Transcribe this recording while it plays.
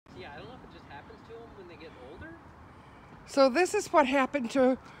getting older? So this is what happened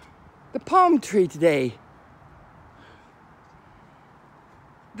to the palm tree today.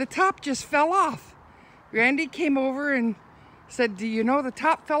 The top just fell off. Randy came over and said, "Do you know the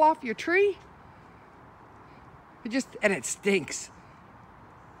top fell off your tree?" And it stinks.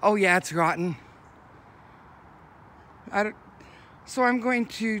 Oh yeah, it's rotten. So I'm going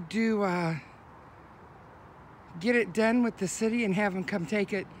to get it done with the city and have him come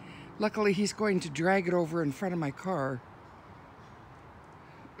take it. Luckily, he's going to drag it over in front of my car.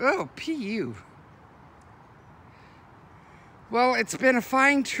 Oh, PU. Well, it's been a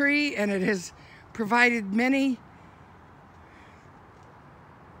fine tree, and it has provided many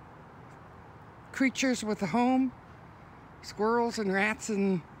creatures with a home. Squirrels and rats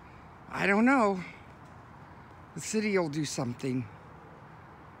and I don't know. The city will do something.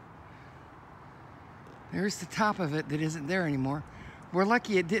 There's the top of it that isn't there anymore. We're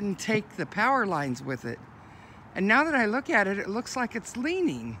lucky it didn't take the power lines with it. And now that I look at it, it looks like it's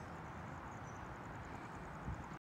leaning.